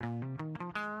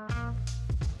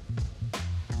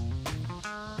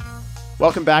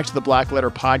Welcome back to the Black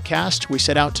Letter Podcast. We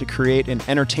set out to create an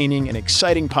entertaining and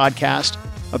exciting podcast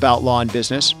about law and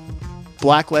business.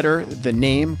 Black Letter, the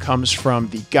name, comes from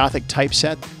the Gothic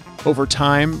typeset. Over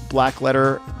time, Black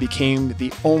Letter became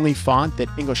the only font that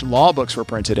English law books were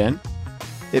printed in.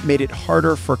 It made it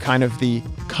harder for kind of the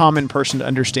common person to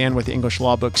understand what the English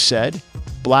law books said.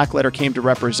 Black Letter came to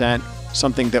represent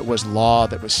something that was law,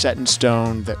 that was set in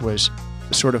stone, that was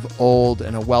a sort of old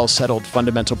and a well-settled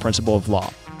fundamental principle of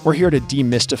law. We're here to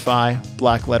demystify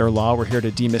black letter law. We're here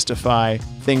to demystify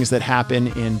things that happen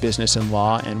in business and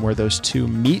law and where those two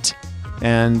meet.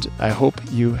 And I hope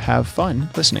you have fun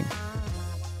listening.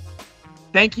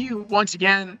 Thank you once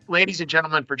again, ladies and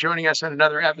gentlemen, for joining us on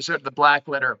another episode of the Black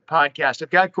Letter Podcast.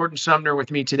 I've got Gordon Sumner with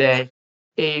me today,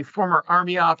 a former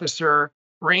Army officer,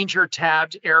 Ranger,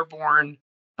 tabbed, airborne,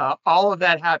 all of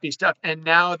that happy stuff, and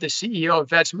now the CEO of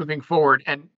Vets Moving Forward.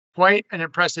 And quite an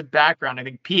impressive background. I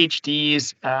think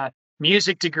PhDs,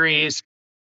 music degrees,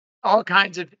 all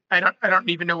kinds of, I don't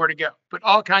even know where to go, but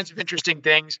all kinds of interesting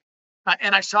things.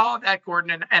 And I saw that,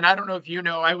 Gordon, and I don't know if you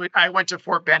know, I went to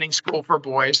Fort Benning School for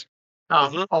Boys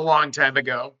a long time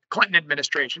ago, Clinton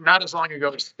administration, not as long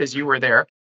ago as you were there.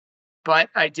 But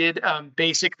I did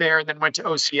basic there and then went to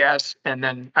OCS and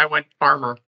then I went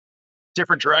Armor,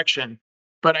 different direction.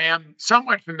 But I am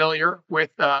somewhat familiar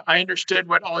with, I understood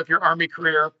what all of your Army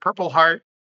career, Purple Heart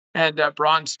and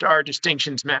Bronze Star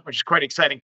distinctions meant, which is quite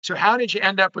exciting. So how did you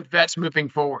end up with Vets Moving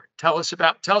Forward? Tell us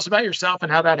about yourself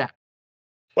and how that happened.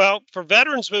 Well, for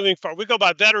Veterans Moving Forward, we go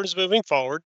by Veterans Moving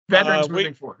Forward. Veterans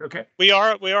Moving Forward, okay. We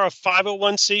are a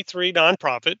 501c3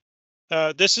 nonprofit.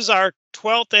 This is our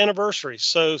 12th anniversary.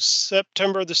 So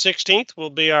September the 16th will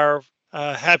be our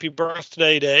happy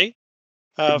birthday day.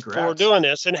 For doing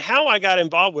this. And how I got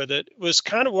involved with it was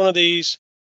kind of one of these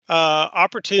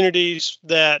opportunities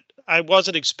that I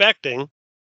wasn't expecting.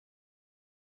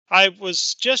 I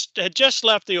had just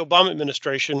left the Obama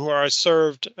administration where I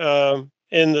served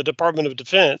in the Department of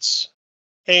Defense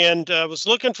and was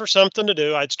looking for something to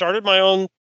do. I'd started my own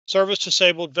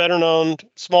service-disabled, veteran-owned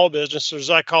small business, or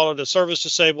as I call it, a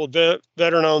service-disabled,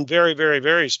 veteran-owned, very, very,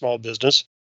 very small business.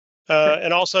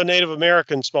 And also Native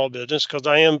American small business, because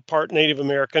I am part Native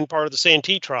American, part of the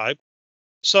Santee tribe.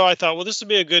 So I thought, well, this would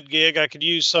be a good gig. I could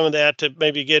use some of that to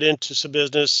maybe get into some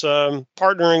business,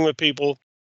 partnering with people.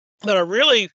 But I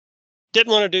really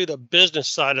didn't want to do the business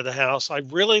side of the house. I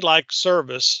really like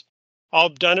service.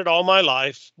 I've done it all my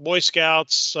life. Boy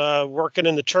Scouts, working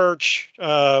in the church,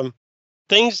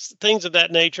 things of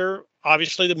that nature.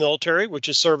 Obviously the military, which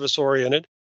is service oriented.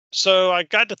 So I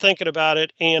got to thinking about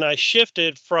it, and I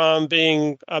shifted from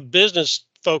being a business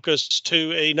focused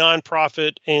to a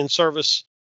nonprofit and service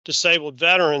disabled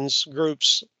veterans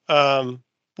groups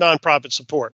nonprofit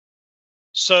support.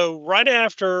 So right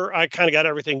after I kind of got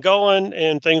everything going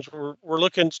and things were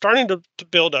starting to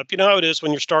build up. You know how it is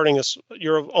when you're starting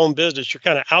your own business. You're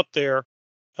kind of out there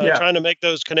trying to make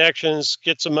those connections,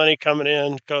 get some money coming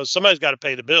in because somebody's got to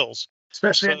pay the bills.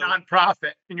 Especially a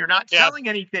nonprofit, and you're not selling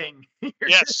anything. You're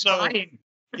just buying.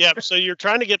 So you're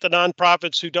trying to get the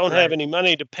nonprofits who don't have any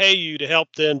money to pay you to help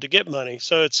them to get money.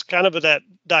 So it's kind of that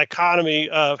dichotomy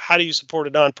of how do you support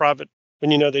a nonprofit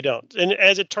when you know they don't. And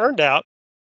as it turned out,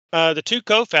 the two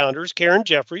co-founders, Karen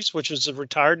Jeffries, which is a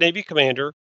retired Navy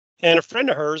commander, and a friend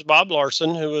of hers, Bob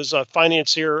Larson, who was a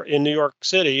financier in New York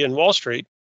City and Wall Street,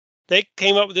 they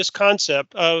came up with this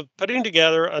concept of putting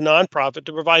together a nonprofit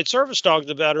to provide service dogs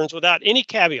to veterans without any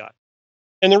caveat.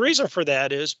 And the reason for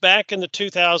that is back in the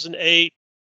 2008-9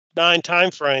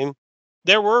 timeframe,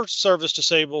 there were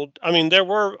there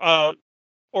were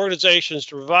organizations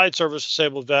to provide service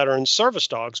disabled veterans service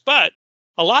dogs, but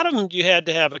a lot of them you had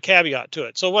to have a caveat to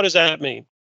it. So what does that mean?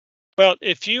 Well,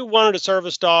 if you wanted a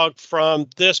service dog from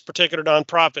this particular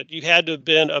nonprofit, you had to have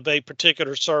been of a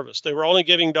particular service. They were only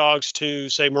giving dogs to,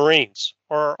 say, Marines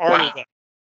or Army. Wow.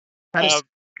 That is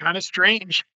kind of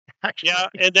strange, actually. Yeah,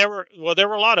 and there were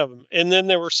a lot of them. And then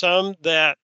there were some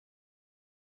that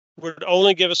would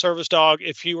only give a service dog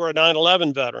if you were a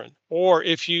 9/11 veteran, or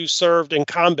if you served in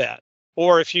combat,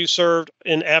 or if you served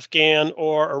in Afghan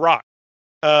or Iraq.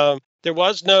 There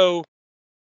was no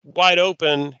wide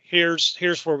open, here's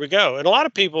where we go. And a lot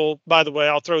of people, by the way,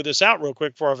 I'll throw this out real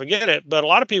quick before I forget it, but a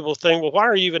lot of people think, well, why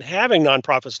are you even having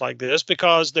nonprofits like this?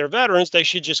 Because they're veterans, they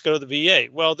should just go to the VA.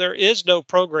 Well, there is no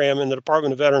program in the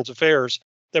Department of Veterans Affairs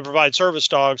that provides service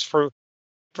dogs for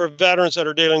veterans that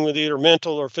are dealing with either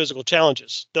mental or physical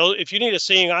challenges. Though, if you need a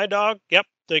seeing eye dog, yep,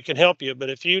 they can help you. But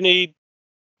if you need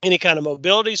any kind of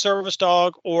mobility service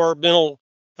dog or mental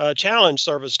challenge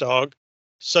service dog,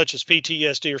 such as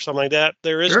PTSD or something like that,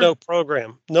 there is no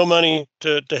program, no money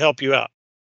to help you out.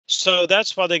 So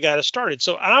that's why they got us started.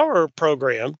 So our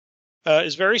program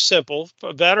is very simple.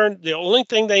 A veteran, the only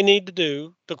thing they need to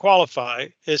do to qualify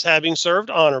is having served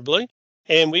honorably.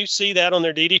 And we see that on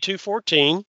their DD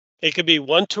 214. It could be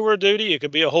one tour of duty. It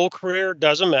could be a whole career.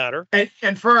 Doesn't matter.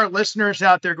 And for our listeners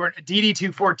out there, DD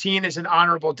 214 is an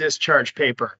honorable discharge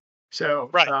paper. So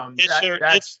right,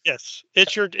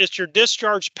 it's your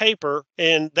discharge paper,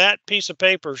 and that piece of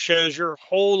paper shows your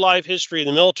whole life history in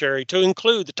the military, to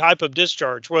include the type of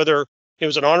discharge, whether it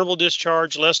was an honorable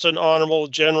discharge, less than honorable,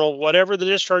 general, whatever the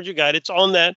discharge you got. It's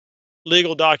on that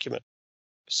legal document.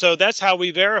 So that's how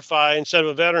we verify, instead of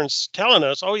a veteran telling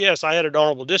us, "Oh yes, I had an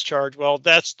honorable discharge." Well,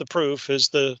 that's the proof, is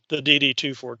the DD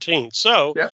 214.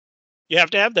 So you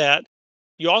have to have that.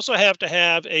 You also have to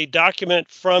have a document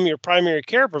from your primary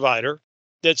care provider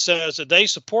that says that they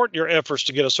support your efforts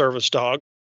to get a service dog.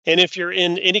 And if you're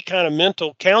in any kind of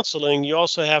mental counseling, you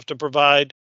also have to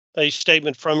provide a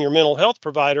statement from your mental health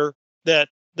provider that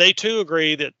they too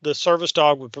agree that the service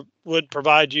dog would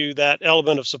provide you that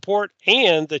element of support,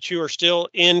 and that you are still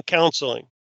in counseling.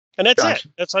 And that's it.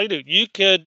 That's all you do. You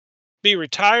could be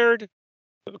retired,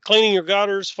 cleaning your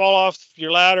gutters, fall off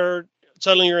your ladder,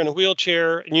 suddenly you're in a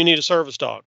wheelchair and you need a service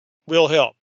dog. We'll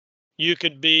help. You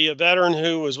could be a veteran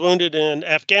who was wounded in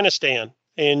Afghanistan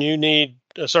and you need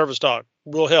a service dog.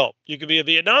 We'll help. You could be a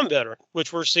Vietnam veteran,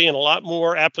 which we're seeing a lot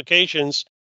more applications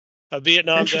of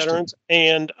Vietnam veterans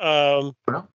and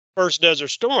First Desert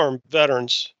Storm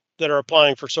veterans that are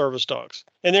applying for service dogs.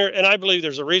 And I believe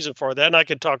there's a reason for that, and I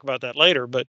could talk about that later,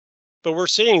 but we're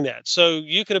seeing that. So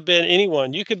you could have been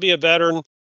anyone. You could be a veteran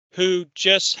who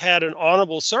just had an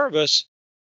honorable service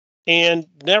and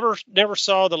never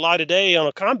saw the light of day on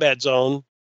a combat zone,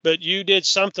 but you did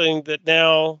something that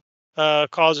now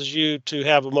causes you to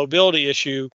have a mobility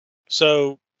issue,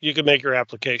 so you can make your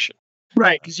application.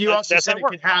 Right, because you also said it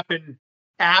could happen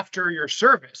after your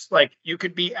service. Like you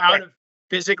could be out of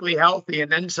physically healthy and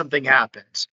then something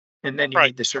happens and then you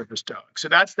need the service dog. So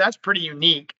that's pretty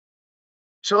unique.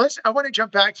 So I want to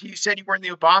jump back to, you said you were in the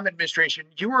Obama administration.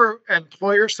 You were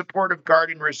Employer Supportive Guard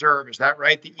and Reserve. Is that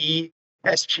right? The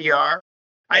ESGR?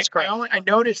 That's correct. I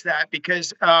noticed that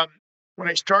because when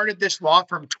I started this law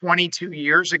firm 22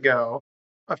 years ago,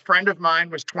 a friend of mine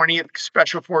was 20th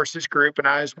Special Forces Group and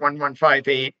I was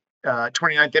 1158,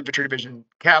 29th Infantry Division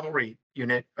Cavalry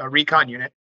Unit, a recon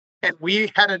unit. And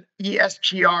we had an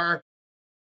ESGR,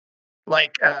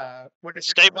 what is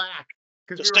it? Plaque.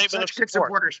 Because we were such good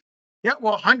supporters. Yeah,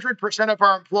 well, 100% of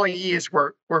our employees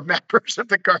were members of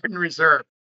the Guard and Reserve.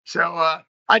 So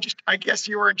I guess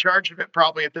you were in charge of it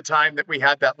probably at the time that we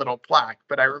had that little plaque.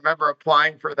 But I remember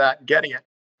applying for that and getting it.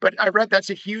 But I read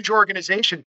that's a huge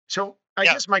organization. So I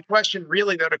guess my question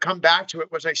really, though, to come back to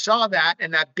it, was I saw that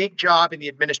and that big job in the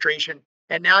administration,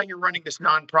 and now you're running this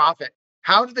nonprofit.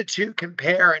 How do the two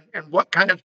compare, and what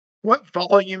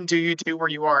volume do you do where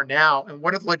you are now? And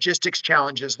what are the logistics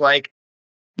challenges like?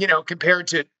 Compared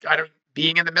to,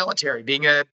 being in the military, being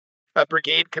a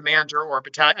brigade commander or a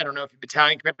battalion, I don't know if you're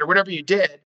battalion commander, whatever you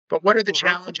did, but what are the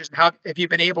challenges, and how have you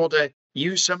been able to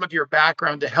use some of your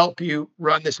background to help you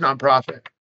run this nonprofit?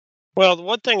 Well, the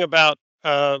one thing about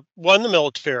the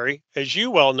military, as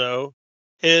you well know,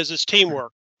 is it's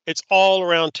teamwork. It's all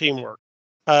around teamwork.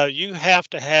 You have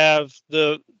to have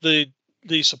the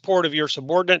support of your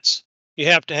subordinates. You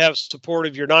have to have support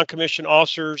of your non-commissioned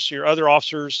officers, your other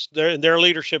officers, their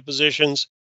leadership positions.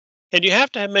 And you have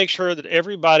to make sure that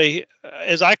everybody,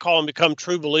 as I call them, become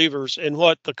true believers in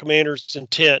what the commander's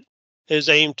intent is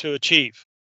aimed to achieve.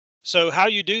 So how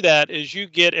you do that is you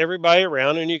get everybody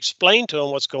around and you explain to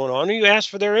them what's going on and you ask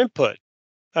for their input.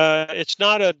 It's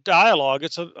not a dialogue,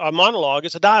 it's a monologue,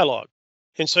 it's a dialogue.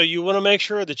 And so you want to make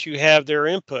sure that you have their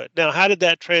input. Now, how did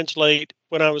that translate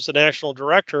when I was the national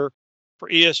director for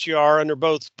ESGR under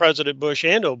both President Bush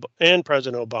and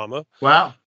President Obama?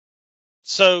 Wow.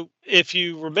 So if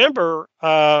you remember,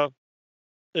 the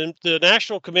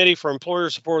National Committee for Employer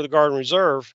Support of the Guard and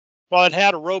Reserve, while it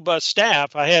had a robust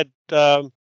staff, I had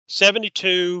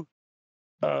 72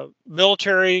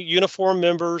 military uniform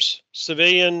members,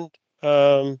 civilian,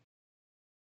 federal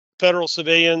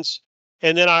civilians,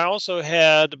 and then I also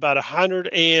had about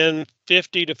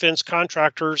 150 defense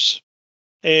contractors,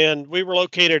 and we were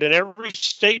located in every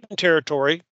state and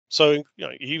territory, so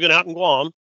even out in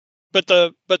Guam. But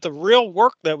the real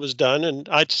work that was done, and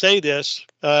I'd say this,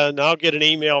 and I'll get an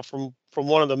email from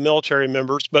one of the military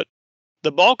members, but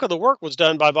the bulk of the work was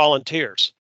done by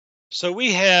volunteers. So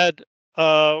we had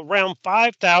around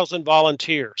 5,000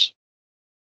 volunteers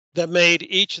that made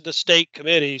each of the state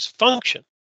committees function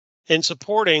in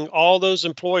supporting all those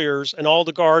employers and all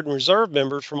the Guard and Reserve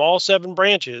members from all 7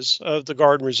 branches of the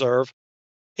Guard and Reserve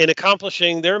in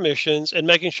accomplishing their missions and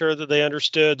making sure that they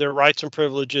understood their rights and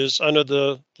privileges under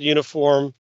the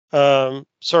Uniform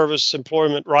Service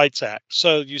Employment Rights Act.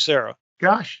 So, USERRA.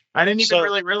 Gosh, I didn't even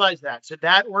really realize that. So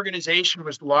that organization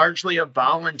was largely a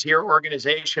volunteer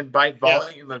organization by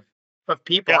volume of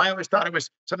people. I always thought it was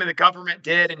something the government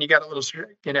did, and you got a little,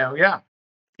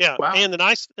 Yeah. Wow. And the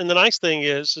nice thing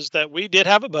is that we did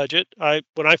have a budget.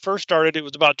 When I first started, it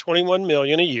was about 21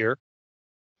 million a year,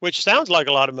 which sounds like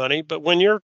a lot of money, but when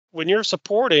you're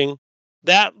supporting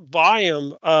that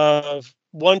volume of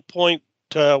what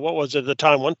was it at the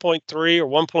time, 1.3 or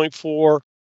 1.4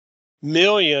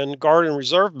 million Guard and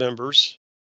Reserve members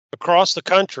across the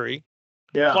country,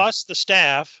 plus the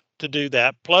staff to do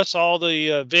that, plus all the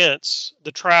events,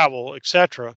 the travel,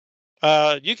 etc.,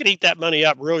 you can eat that money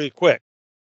up really quick.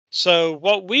 So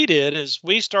what we did is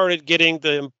we started getting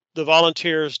the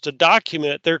volunteers to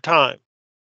document their time.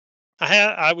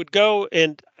 I would go,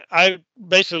 and I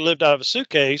basically lived out of a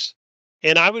suitcase,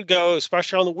 and I would go,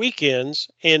 especially on the weekends,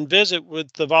 and visit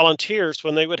with the volunteers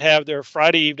when they would have their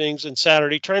Friday evenings and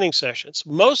Saturday training sessions.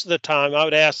 Most of the time, I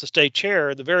would ask the state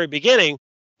chair at the very beginning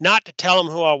not to tell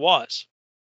them who I was,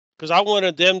 because I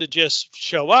wanted them to just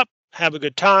show up, have a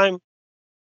good time,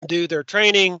 do their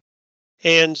training.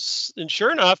 And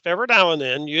sure enough, every now and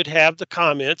then you'd have the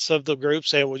comments of the group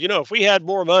saying, well, if we had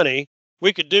more money,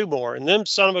 we could do more. And them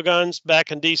son of a guns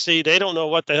back in D.C., they don't know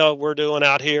what the hell we're doing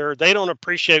out here. They don't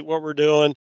appreciate what we're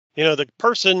doing. The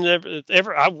person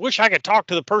I wish I could talk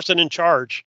to the person in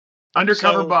charge.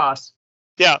 Undercover boss.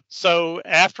 Yeah. So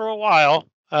after a while,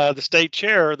 the state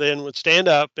chair then would stand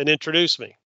up and introduce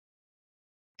me.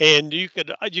 And you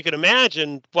could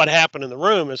imagine what happened in the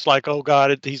room. It's like, oh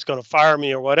God, he's going to fire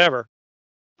me or whatever.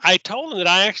 I told them that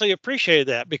I actually appreciated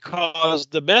that, because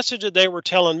the message that they were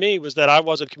telling me was that I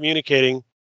wasn't communicating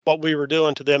what we were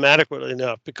doing to them adequately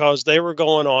enough, because they were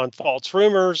going on false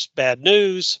rumors, bad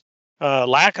news,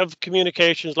 lack of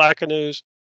communications, lack of news.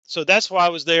 So that's why I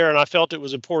was there, and I felt it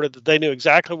was important that they knew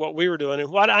exactly what we were doing and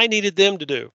what I needed them to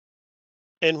do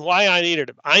and why I needed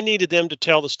them. I needed them to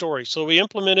tell the story. So we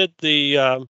implemented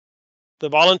the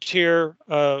volunteer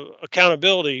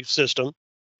accountability system.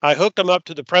 I hooked them up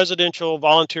to the Presidential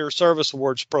Volunteer Service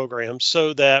Awards program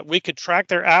so that we could track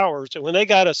their hours. And when they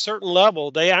got a certain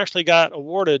level, they actually got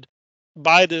awarded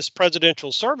by this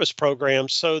Presidential Service program,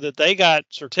 so that they got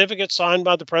certificates signed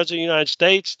by the President of the United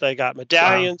States. They got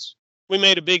medallions. Wow. We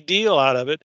made a big deal out of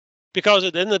it, because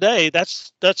at the end of the day,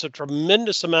 that's a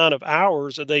tremendous amount of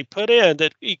hours that they put in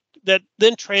that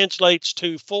then translates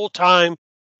to full-time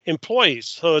employees.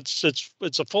 So it's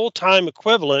a full-time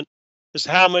equivalent is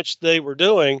how much they were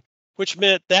doing, which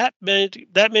meant that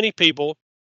many people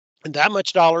and that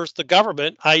much dollars the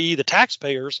government, i.e. the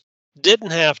taxpayers,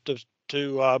 didn't have to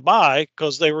buy,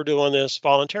 because they were doing this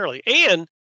voluntarily. And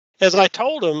as I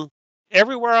told them,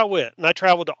 everywhere I went, and I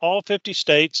traveled to all 50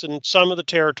 states and some of the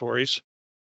territories,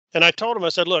 and I told them, I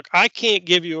said, look, I can't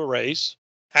give you a raise.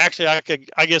 Actually,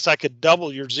 I guess I could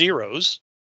double your zeros.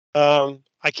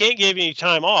 I can't give you any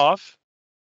time off.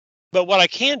 But what I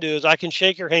can do is I can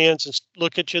shake your hands and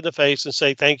look at you in the face and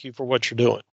say thank you for what you're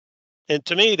doing. And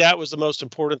to me, that was the most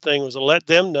important thing, was to let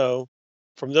them know,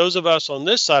 from those of us on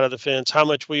this side of the fence, how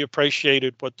much we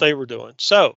appreciated what they were doing.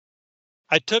 So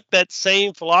I took that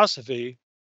same philosophy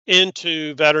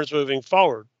into Veterans Moving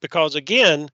Forward, because,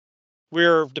 again,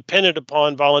 we're dependent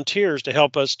upon volunteers to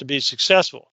help us to be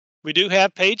successful. We do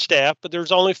have paid staff, but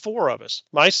there's only 4 of us.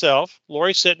 Myself,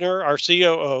 Lori Sittner, our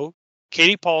COO,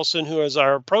 Katie Paulson, who is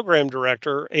our program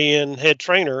director and head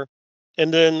trainer,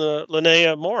 and then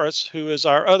Linnea Morris, who is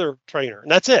our other trainer.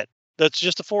 And that's it. That's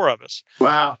just the 4 of us.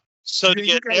 Wow. So do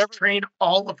you guys train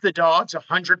all of the dogs,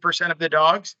 100% of the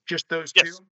dogs, just those 2?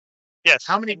 Yes.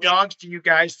 How many dogs do you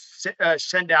guys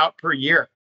send out per year?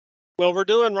 Well, we're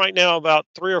doing right now about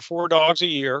 3 or 4 dogs a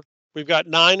year. We've got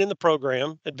 9 in the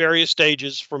program at various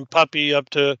stages, from puppy up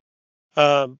to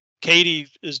Katie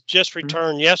is just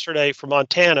returned yesterday from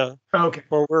Montana,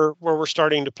 where we're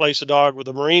starting to place a dog with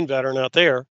a Marine veteran out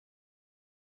there.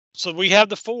 So we have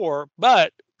the 4,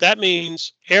 but that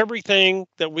means everything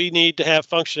that we need to have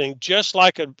functioning just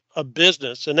like a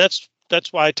business. And that's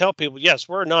why I tell people, yes,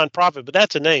 we're a nonprofit, but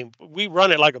that's a name. We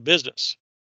run it like a business.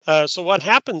 So what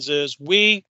happens is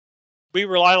we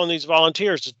rely on these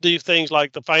volunteers to do things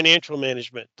like the financial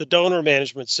management, the donor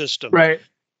management system, right?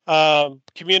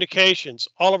 Communications,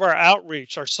 all of our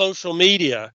outreach, our social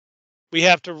media. We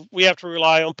have to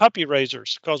rely on puppy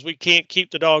raisers, because we can't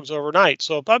keep the dogs overnight.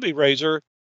 So a puppy raiser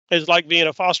is like being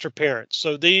a foster parent.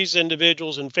 So these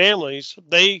individuals and families,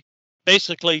 they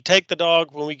basically take the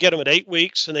dog when we get them at 8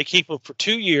 weeks, and they keep them for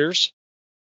 2 years.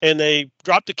 and they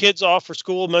drop the kids off for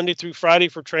school Monday through Friday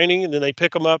for training, and then they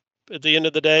pick them up at the end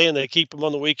of the day and they keep them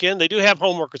on the weekend. They do have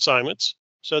homework assignments,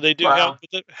 so they do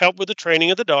help with the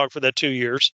training of the dog for that 2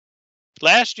 years.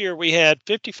 Last year, we had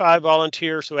 55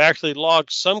 volunteers who actually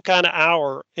logged some kind of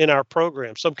hour in our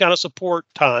program, some kind of support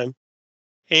time.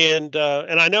 And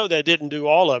I know they didn't do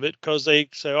all of it because they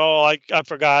say, oh, I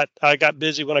forgot. I got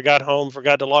busy when I got home,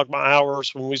 forgot to log my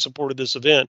hours when we supported this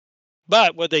event.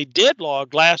 But what they did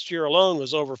log last year alone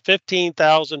was over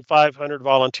 15,500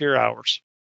 volunteer hours.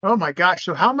 Oh, my gosh.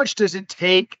 So how much does it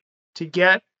take to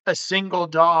get a single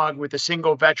dog with a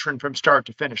single veteran from start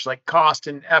to finish, like cost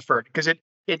and effort? Because it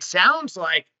sounds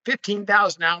like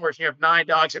 15,000 hours, you have 9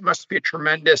 dogs. It must be a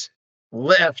tremendous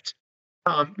lift.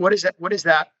 What does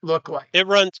that look like? It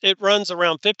runs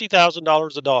around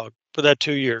 $50,000 a dog for that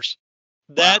 2 years.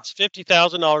 That's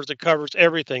 $50,000 that covers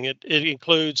everything. It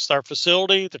includes our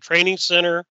facility, the training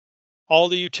center, all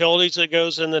the utilities that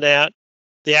goes into that,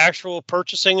 the actual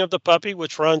purchasing of the puppy,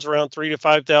 which runs around $3,000 to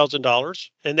 $5,000,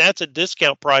 and that's a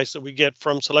discount price that we get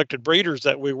from selected breeders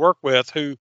that we work with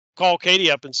who call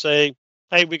Katie up and say,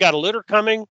 hey, we got a litter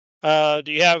coming. Do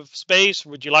you have space?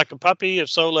 Would you like a puppy? If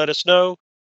so, let us know.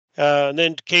 And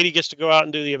then Katie gets to go out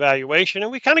and do the evaluation,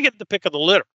 and we kind of get the pick of the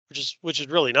litter, which is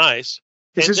really nice.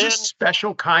 Is this a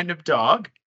special kind of dog?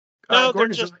 No,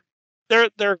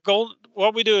 they're gold.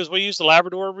 What we do is we use the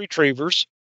Labrador Retrievers,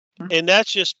 and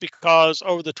that's just because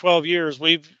over the 12 years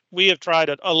we have tried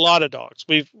a lot of dogs.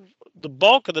 The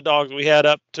bulk of the dogs we had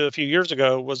up to a few years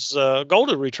ago was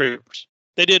Golden Retrievers.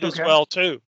 They did as well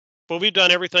too. But we've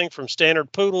done everything from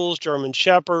standard poodles, German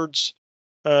shepherds,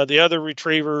 the other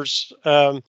retrievers.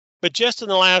 But just in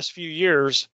the last few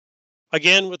years,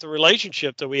 again, with the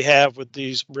relationship that we have with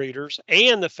these breeders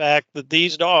and the fact that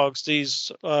these dogs,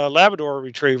 these Labrador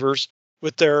Retrievers,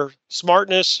 with their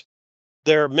smartness,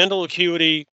 their mental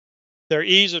acuity, their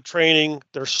ease of training,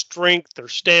 their strength, their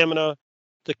stamina,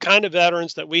 the kind of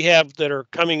veterans that we have that are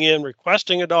coming in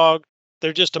requesting a dog,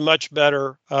 they're just a much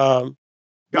better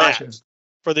match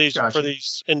for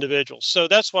these individuals. So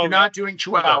that's why we're not doing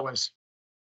Chihuahuas.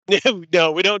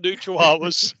 No, we don't do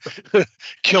Chihuahuas,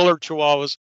 killer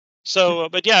Chihuahuas. So,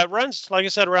 but yeah, it runs, like I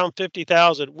said, around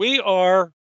 50,000. We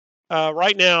are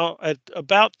right now at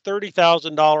about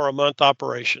 $30,000 a month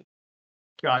operation.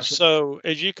 Gotcha. So,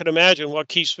 as you can imagine, what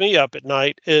keeps me up at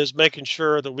night is making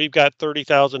sure that we've got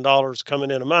 $30,000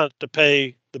 coming in a month to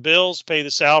pay the bills, pay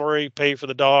the salary, pay for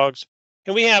the dogs,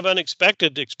 and we have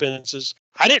unexpected expenses.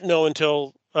 I didn't know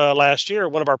until last year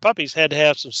one of our puppies had to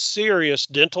have some serious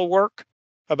dental work,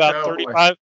 about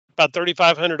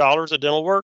 $3,500 of dental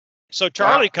work. So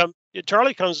Charlie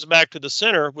comes back to the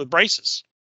center with braces.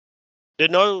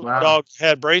 Didn't know dogs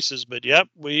had braces, but yep,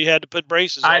 we had to put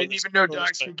braces on. I didn't even know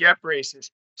dogs could get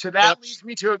braces. So that leads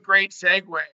me to a great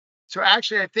segue. So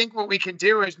actually, I think what we can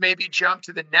do is maybe jump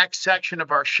to the next section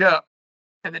of our show.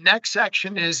 And the next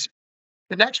section was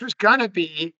going to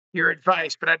be your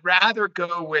advice, but I'd rather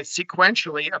go with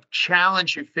sequentially of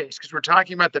challenge you face, because we're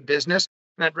talking about the business.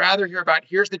 And I'd rather hear about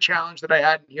here's the challenge that I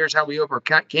had and here's how we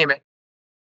overcame it.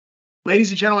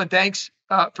 Ladies and gentlemen, thanks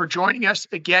for joining us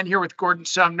again here with Gordon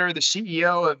Sumner, the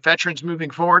CEO of Veterans Moving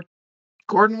Forward.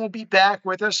 Gordon will be back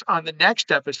with us on the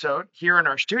next episode here in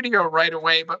our studio right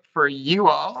away, but for you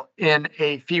all in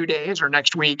a few days or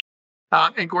next week.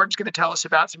 And Gordon's going to tell us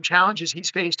about some challenges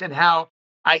he's faced and how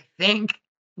I think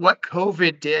what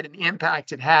COVID did and the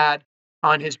impact it had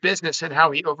on his business and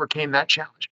how he overcame that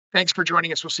challenge. Thanks for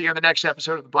joining us. We'll see you on the next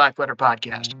episode of the Black Letter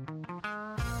Podcast.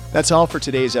 That's all for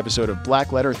today's episode of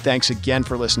Black Letter. Thanks again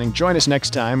for listening. Join us next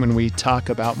time when we talk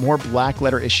about more Black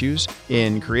Letter issues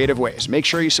in creative ways. Make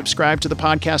sure you subscribe to the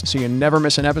podcast so you never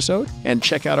miss an episode, and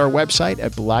check out our website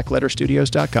at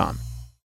blackletterstudios.com.